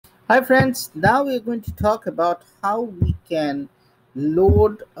Hi friends, now we're going to talk about how we can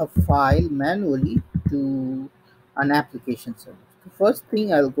load a file manually to an application server. The first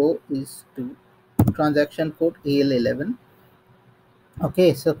thing I'll go is to transaction code AL11.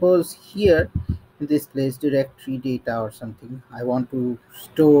 Okay, suppose here in this place directory data or something, I want to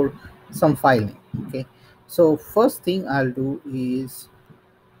store some file name. Okay, so first thing I'll do is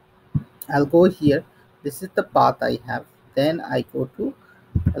I'll go here. This is the path I have. Then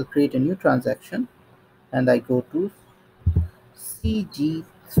I'll create a new transaction and I go to CG3Y.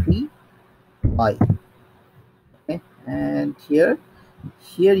 Okay, and here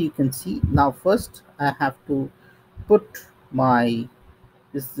you can see. Now first I have to put my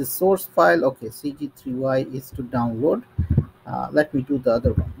this is the source file. Okay, CG3Y is to download. Let me do the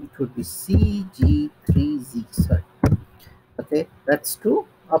other one. It would be CG3Z. Sorry. Okay, that's to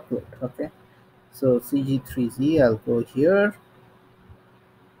upload. Okay, so CG3Z, I'll go here.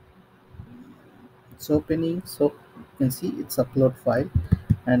 It's opening, so you can see it's upload file,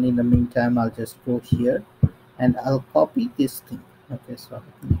 and in the meantime I'll just go here and I'll copy this thing. Okay, so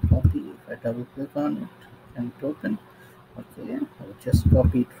let me copy. If I double click on it and open, okay, I'll just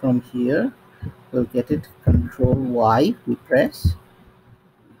copy it from here. We'll get it. Control Y we press,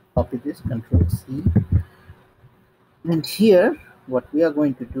 copy this, Control C, and here what we are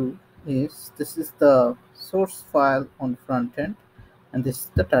going to do is, this is the source file on front end and this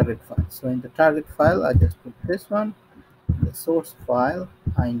is the target file. So in the target file I just put this one. The source file,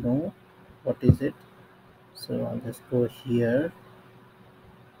 I know what is it, so I'll just go here.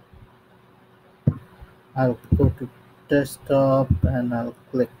 I'll go to desktop and I'll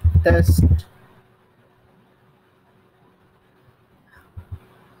click test.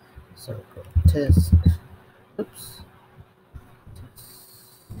 So go test. Oops.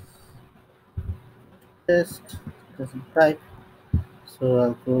 Test doesn't type. So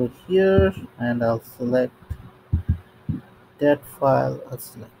I'll go here and I'll select that file. I'll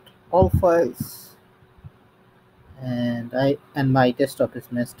select all files, and my desktop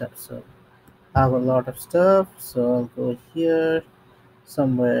is messed up, so I have a lot of stuff. So I'll go here,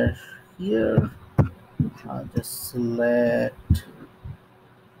 somewhere here. I'll just select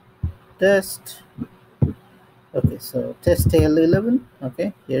test. Okay, so test AL11.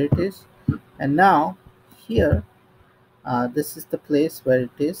 Okay, here it is. And now here, this is the place where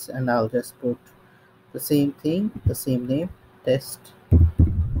it is, and I'll just put the same thing, the same name, test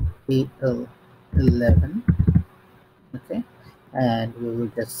AL11. Okay, and we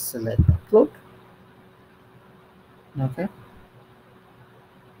will just select upload. Okay,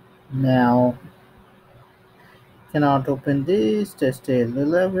 now cannot open this test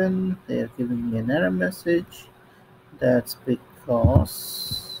AL11. They are giving me an error message. That's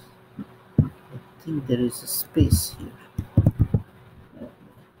because I think there is a space here,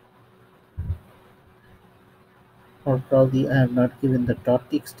 or probably I have not given the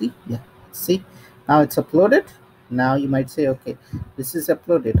 .txt. Yeah, see, now it's uploaded. Now you might say, okay, this is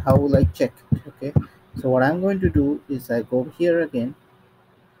uploaded, how will I check it? Okay, so what I'm going to do is I go here again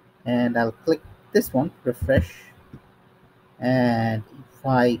and I'll click this one, refresh, and if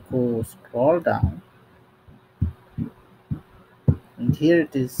I go scroll down, and here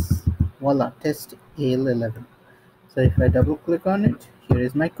it is, voila, test AL11. So if I double click on it, here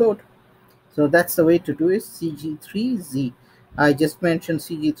is my code. So that's the way to do it. CG3Z. I just mentioned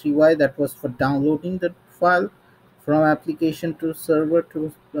CG3Y, that was for downloading the file from application to server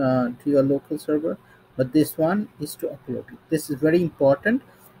to your local server, but this one is to upload it. This is very important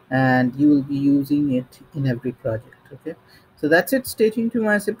and you will be using it in every project. Okay, so that's it. Stay tuned to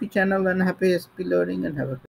my SAP channel and happy SAP learning, and have a